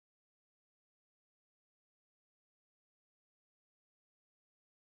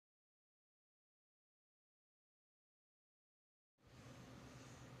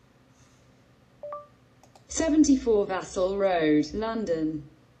74 Vassal Road, London.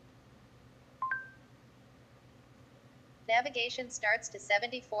 Navigation starts to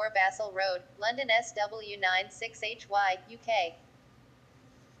 74 Vassal Road, London SW96HY, UK.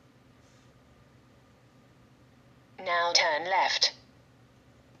 Now turn left.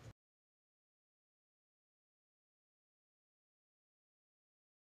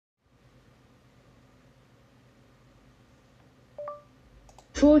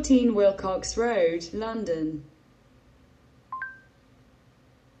 "14 Wilcox Road, London.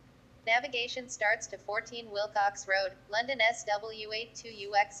 Navigation starts to 14 Wilcox Road, London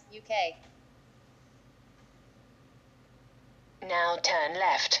SW82UX, UK. Now turn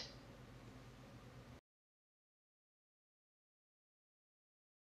left.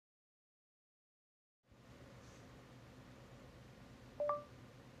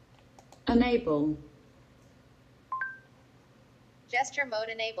 Enable. Gesture mode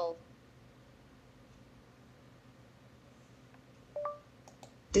enabled.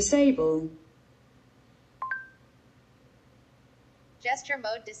 Disable. Gesture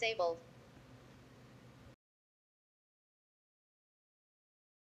mode disabled.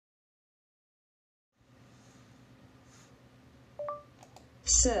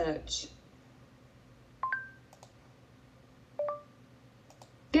 Search.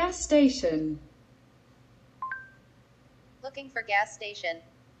 Gas station. Looking for gas station.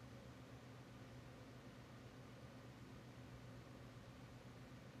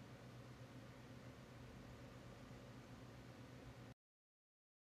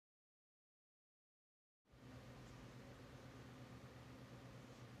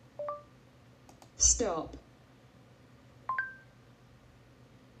 Stop.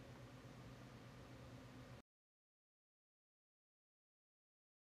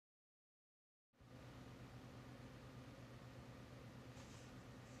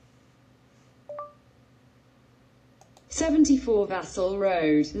 "74 Vassal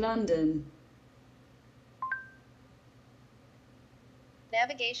Road, London.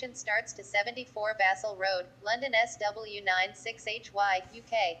 Navigation starts to 74 Vassal Road, London SW96HY,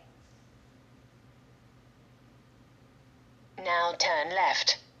 UK. Now turn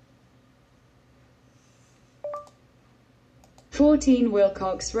left. 14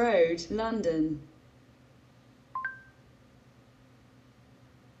 Wilcox Road, London.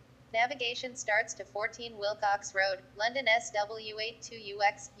 Navigation starts to 14 Wilcox Road, London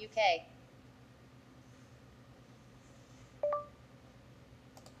SW82UX, UK.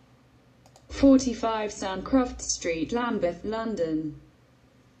 "45 Sancroft Street, Lambeth, London.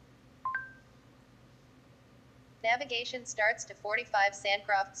 Navigation starts to 45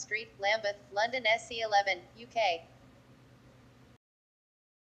 Sancroft Street, Lambeth, London SE11, UK.